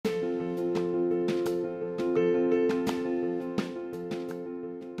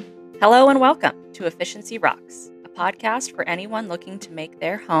Hello and welcome to Efficiency Rocks, a podcast for anyone looking to make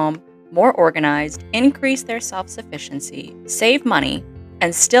their home more organized, increase their self sufficiency, save money,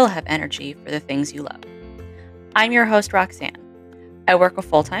 and still have energy for the things you love. I'm your host, Roxanne. I work a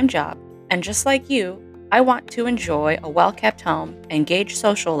full time job, and just like you, I want to enjoy a well kept home, engage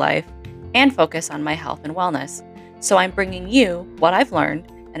social life, and focus on my health and wellness. So I'm bringing you what I've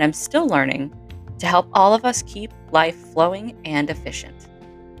learned, and I'm still learning, to help all of us keep life flowing and efficient.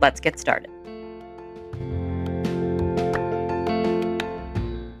 Let's get started.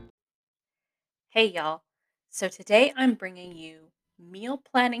 Hey, y'all. So today I'm bringing you meal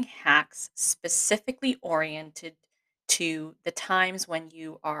planning hacks specifically oriented to the times when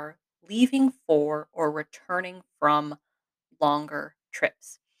you are leaving for or returning from longer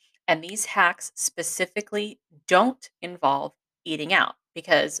trips. And these hacks specifically don't involve eating out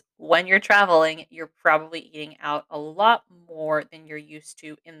because when you're traveling, you're probably eating out a lot more than you're used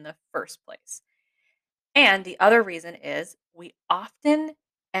to in the first place. And the other reason is we often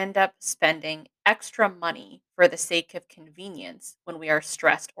end up spending extra money for the sake of convenience when we are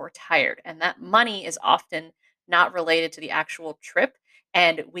stressed or tired. And that money is often not related to the actual trip.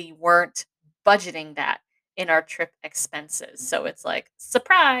 And we weren't budgeting that in our trip expenses. So it's like,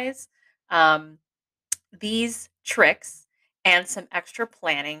 surprise. Um, these tricks and some extra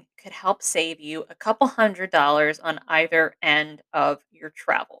planning could help save you a couple $100 on either end of your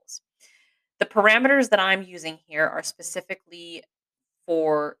travels. The parameters that I'm using here are specifically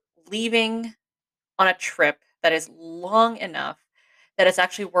for leaving on a trip that is long enough that it's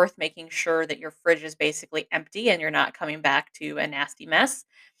actually worth making sure that your fridge is basically empty and you're not coming back to a nasty mess.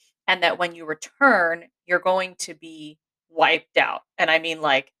 And that when you return, you're going to be wiped out. And I mean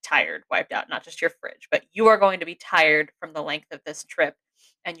like tired, wiped out, not just your fridge, but you are going to be tired from the length of this trip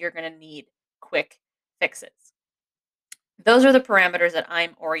and you're going to need quick fixes. Those are the parameters that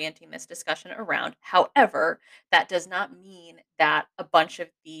I'm orienting this discussion around. However, that does not mean that a bunch of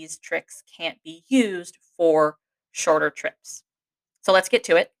these tricks can't be used for shorter trips. So let's get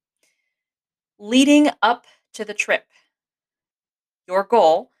to it. Leading up to the trip, your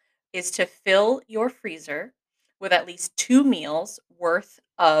goal is to fill your freezer with at least 2 meals worth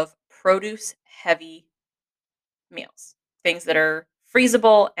of produce heavy meals, things that are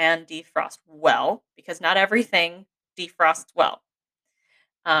freezable and defrost well, because not everything defrosts well.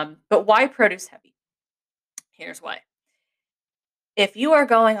 But why produce heavy? Here's why. If you are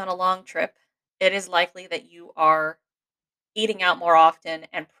going on a long trip, it is likely that you are eating out more often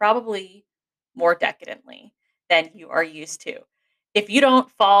and probably more decadently than you are used to. If you don't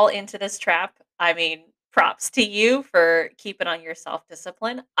fall into this trap, I mean, props to you for keeping on your self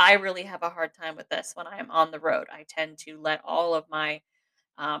discipline. I really have a hard time with this when I am on the road. I tend to let all of my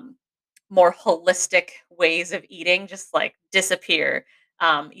um, more holistic ways of eating just like disappear,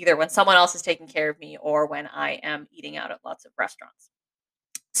 either when someone else is taking care of me or when I am eating out at lots of restaurants.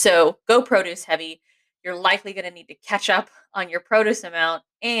 So go produce heavy. You're likely going to need to catch up on your produce amount,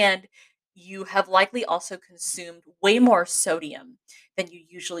 and you have likely also consumed way more sodium than you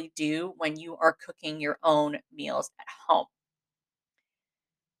usually do when you are cooking your own meals at home.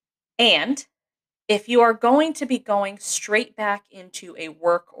 And if you are going to be going straight back into a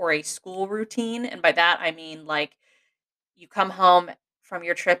work or a school routine, and by that I mean like you come home from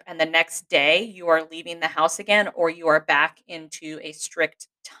your trip and the next day you are leaving the house again, or you are back into a strict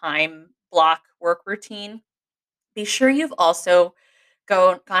time block work routine, be sure you've also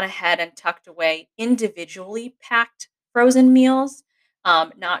gone ahead and tucked away individually packed frozen meals,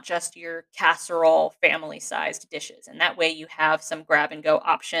 not just your casserole family sized dishes. And that way you have some grab and go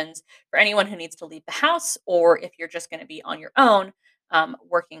options for anyone who needs to leave the house or if you're just going to be on your own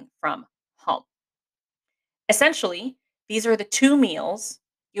working from home. Essentially, these are the 2 meals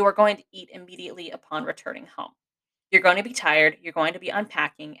you are going to eat immediately upon returning home. You're going to be tired, you're going to be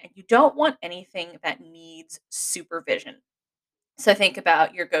unpacking, and you don't want anything that needs supervision. So think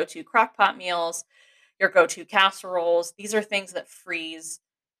about your go to crock pot meals, your go to casseroles. These are things that freeze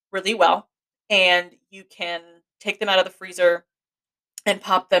really well, and you can take them out of the freezer and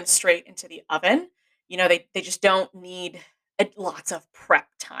pop them straight into the oven. They just don't need lots of prep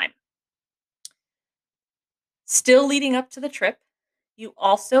time. Still leading up to the trip, you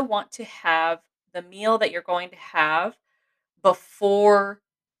also want to have the meal that you're going to have before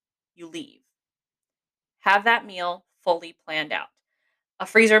you leave. Have that meal fully planned out. A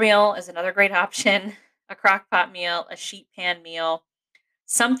freezer meal is another great option, a crock pot meal, a sheet pan meal,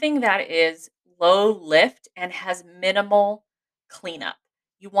 something that is low lift and has minimal cleanup.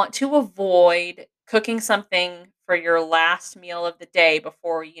 You want to avoid cooking something for your last meal of the day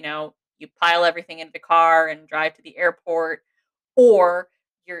before, you pile everything into the car and drive to the airport, or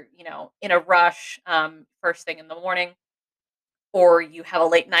you're, in a rush, first thing in the morning, or you have a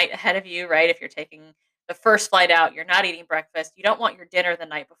late night ahead of you, right? If you're taking the first flight out, you're not eating breakfast. You don't want your dinner the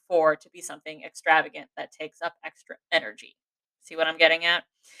night before to be something extravagant that takes up extra energy. See what I'm getting at?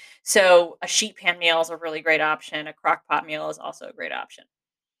 So, a sheet pan meal is a really great option. A crock pot meal is also a great option.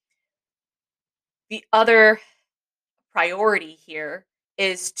 The other priority here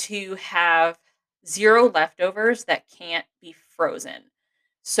is to have zero leftovers that can't be frozen.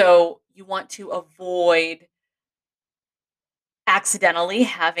 So, you want to avoid accidentally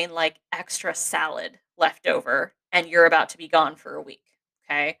having like extra salad left over and you're about to be gone for a week.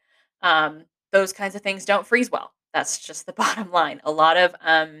 Okay. Those kinds of things don't freeze well. That's just the bottom line. A lot of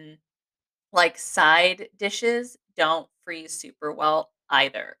like side dishes don't freeze super well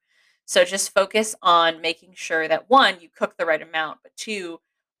either. So just focus on making sure that one, you cook the right amount, but two,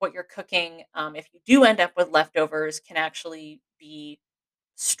 what you're cooking, if you do end up with leftovers, can actually be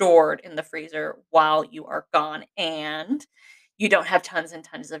stored in the freezer while you are gone and you don't have tons and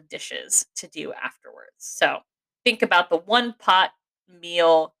tons of dishes to do afterwards. So think about the one pot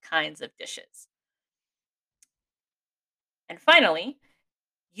meal kinds of dishes. And finally,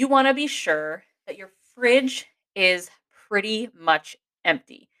 you want to be sure that your fridge is pretty much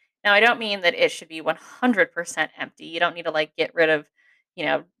empty. Now, I don't mean that it should be 100% empty. You don't need to like get rid of,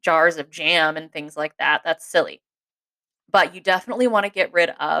 jars of jam and things like that. That's silly. But you definitely want to get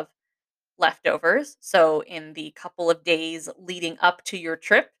rid of leftovers. So, in the couple of days leading up to your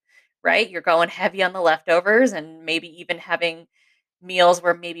trip, right, you're going heavy on the leftovers and maybe even having meals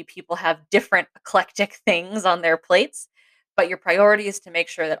where maybe people have different eclectic things on their plates. But your priority is to make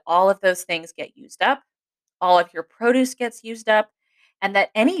sure that all of those things get used up, all of your produce gets used up, and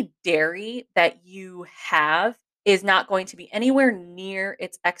that any dairy that you have is not going to be anywhere near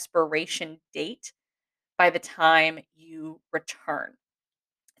its expiration date by the time you return.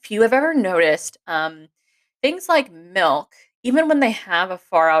 If you have ever noticed, things like milk, even when they have a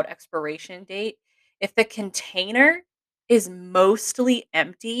far out expiration date, if the container is mostly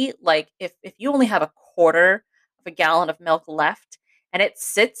empty, like if you only have a quarter of a gallon of milk left and it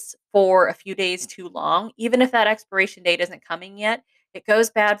sits for a few days too long, even if that expiration date isn't coming yet, it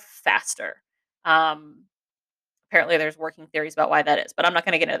goes bad faster. Um, Apparently, there's working theories about why that is, but I'm not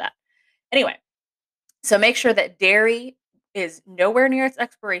going to get into that. Anyway, so make sure that dairy is nowhere near its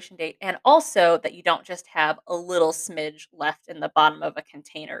expiration date and also that you don't just have a little smidge left in the bottom of a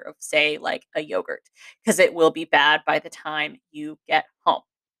container of, say, like a yogurt, because it will be bad by the time you get home.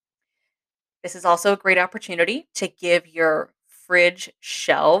 This is also a great opportunity to give your fridge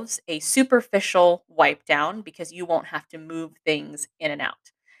shelves a superficial wipe down because you won't have to move things in and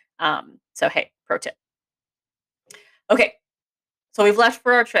out. So, hey, pro tip. Okay, so we've left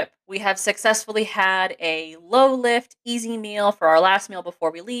for our trip. We have successfully had a low lift, easy meal for our last meal before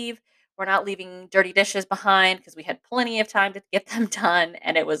we leave. We're not leaving dirty dishes behind because we had plenty of time to get them done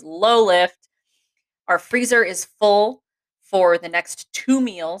and it was low lift. Our freezer is full for the next two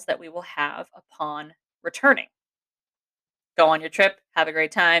meals that we will have upon returning. Go on your trip, have a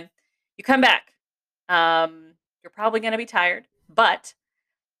great time. You come back. You're probably going to be tired, but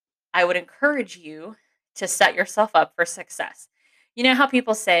I would encourage you to set yourself up for success. You know how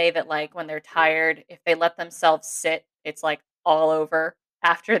people say that, like, when they're tired, if they let themselves sit, it's like all over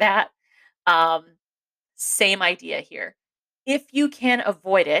after that? Um, Same idea here. If you can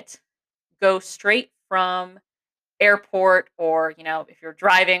avoid it, go straight from airport or, if you're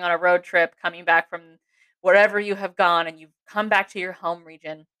driving on a road trip coming back from wherever you have gone and you come back to your home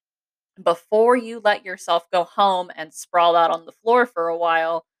region, before you let yourself go home and sprawl out on the floor for a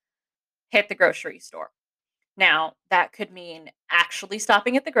while, hit the grocery store. Now, that could mean actually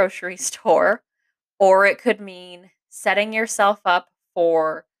stopping at the grocery store, or it could mean setting yourself up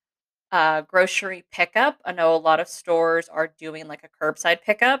for grocery pickup. I know a lot of stores are doing like a curbside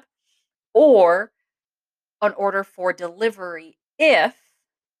pickup, or an order for delivery if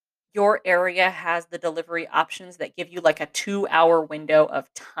your area has the delivery options that give you like a 2 hour window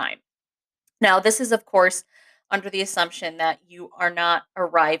of time. Now, this is, of course, under the assumption that you are not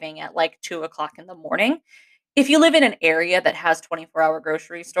arriving at like 2 o'clock in the morning. If you live in an area that has 24-hour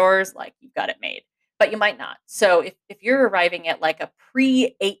grocery stores, like you've got it made, but you might not. So if you're arriving at like a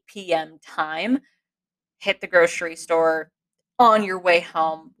pre 8 p.m. time, hit the grocery store on your way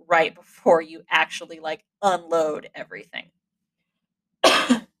home right before you actually like unload everything.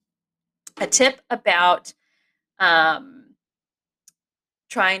 A tip about um,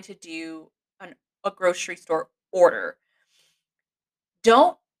 trying to do a grocery store order: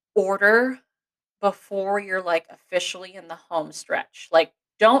 don't order before you're like officially in the home stretch. Like,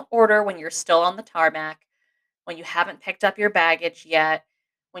 don't order when you're still on the tarmac, when you haven't picked up your baggage yet.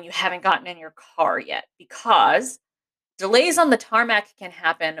 when you haven't gotten in your car yet, because delays on the tarmac can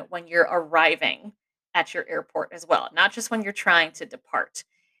happen when you're arriving at your airport as well, not just when you're trying to depart.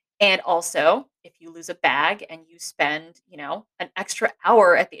 And also, if you lose a bag and you spend, an extra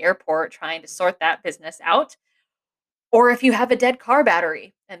hour at the airport trying to sort that business out, or if you have a dead car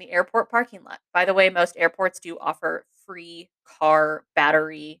battery in the airport parking lot. By the way, most airports do offer free car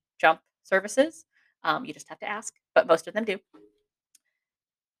battery jump services. You just have to ask, but most of them do.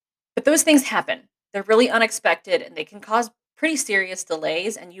 But those things happen. They're really unexpected and they can cause pretty serious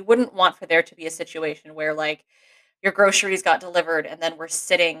delays. And you wouldn't want for there to be a situation where, like, your groceries got delivered and then we're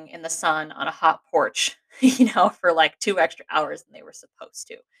sitting in the sun on a hot porch, for like 2 extra hours than they were supposed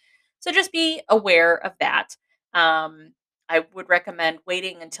to. So just be aware of that. Um, I would recommend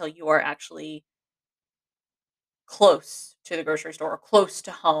waiting until you are actually close to the grocery store or close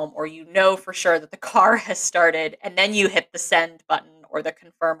to home, or you know for sure that the car has started, and then you hit the send button or the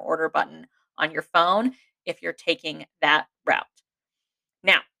confirm order button on your phone if you're taking that route.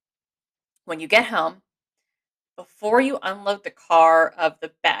 Now, when you get home, before you unload the car of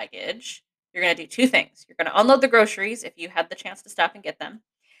the baggage, you're going to do two things. You're going to unload the groceries if you had the chance to stop and get them.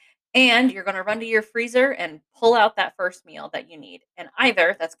 And you're going to run to your freezer and pull out that first meal that you need. And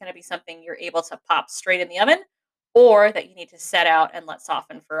either that's going to be something you're able to pop straight in the oven, or that you need to set out and let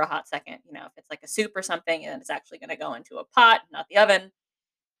soften for a hot second. If it's like a soup or something and it's actually going to go into a pot, not the oven,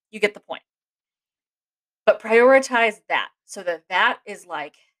 you get the point. But prioritize that so that that is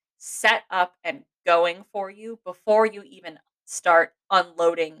like set up and going for you before you even start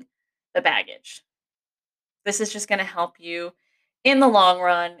unloading the baggage. This is just going to help you in the long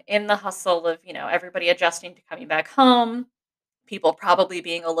run, in the hustle of, everybody adjusting to coming back home, people probably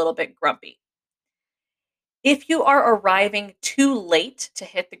being a little bit grumpy. If you are arriving too late to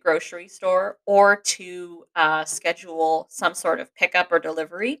hit the grocery store or to schedule some sort of pickup or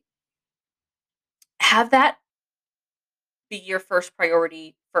delivery, have that be your first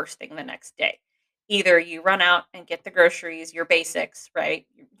priority first thing the next day. Either you run out and get the groceries, your basics, right?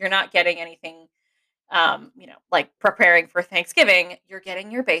 You're not getting anything, like preparing for Thanksgiving. You're getting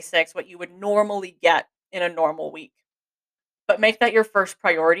your basics, what you would normally get in a normal week. But make that your first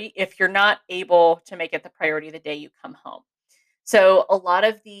priority if you're not able to make it the priority the day you come home. So a lot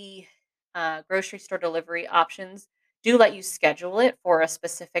of the grocery store delivery options do let you schedule it for a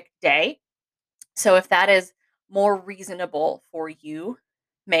specific day. So if that is more reasonable for you,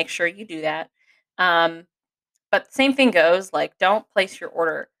 make sure you do that. Um, but the same thing goes, like, don't place your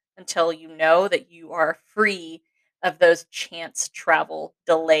order until you know that you are free of those chance travel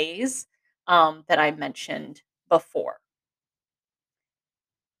delays that I mentioned before.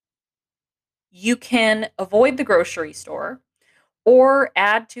 You can avoid the grocery store or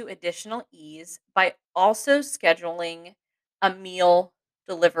add to additional ease by also scheduling a meal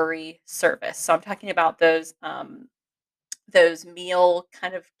delivery service. So I'm talking about those meal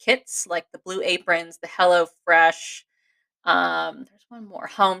kind of kits, like the Blue Aprons, the Hello Fresh. There's one more,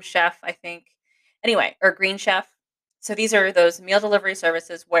 Home Chef, I think. Anyway, or Green Chef. So these are those meal delivery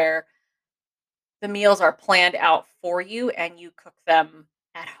services where the meals are planned out for you and you cook them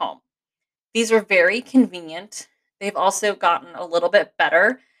at home. These are very convenient. They've also gotten a little bit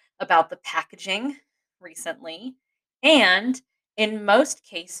better about the packaging recently. And in most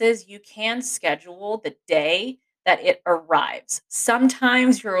cases, you can schedule the day that it arrives.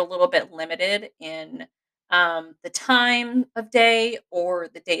 Sometimes you're a little bit limited in the time of day or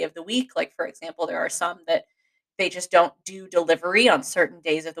the day of the week. Like, for example, there are some that they just don't do delivery on certain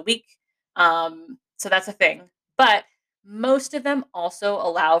days of the week. So that's a thing. But most of them also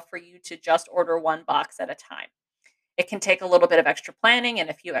allow for you to just order one box at a time. It can take a little bit of extra planning and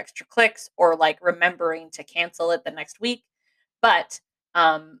a few extra clicks, or like remembering to cancel it the next week. But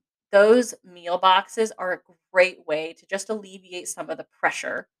um, those meal boxes are a great way to just alleviate some of the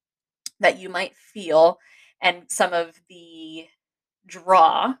pressure that you might feel and some of the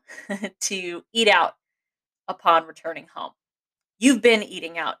draw to eat out upon returning home. You've been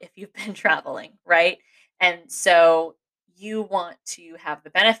eating out if you've been traveling, right? And so you want to have the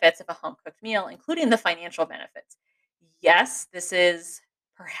benefits of a home cooked meal, including the financial benefits. Yes, this is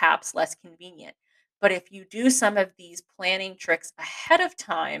perhaps less convenient, but if you do some of these planning tricks ahead of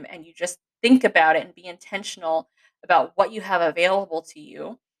time and you just think about it and be intentional about what you have available to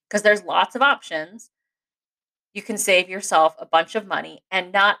you, because there's lots of options, you can save yourself a bunch of money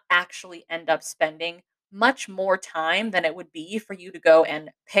and not actually end up spending much more time than it would be for you to go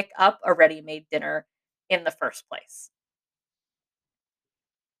and pick up a ready-made dinner in the first place.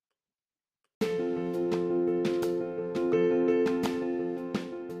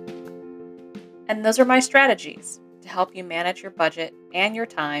 And those are my strategies to help you manage your budget and your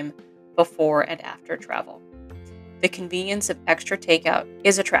time before and after travel. The convenience of extra takeout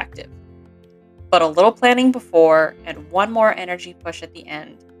is attractive, but a little planning before and one more energy push at the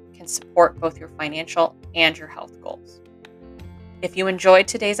end can support both your financial and your health goals. If you enjoyed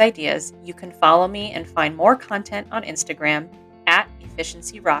today's ideas, you can follow me and find more content on Instagram at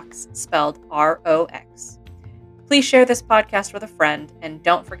Efficiency Rocks, spelled ROX. Please share this podcast with a friend and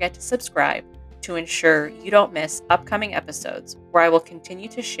don't forget to subscribe to ensure you don't miss upcoming episodes where I will continue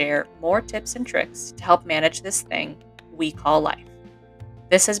to share more tips and tricks to help manage this thing we call life.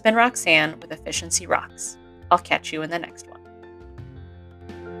 This has been Roxanne with Efficiency Rocks. I'll catch you in the next one.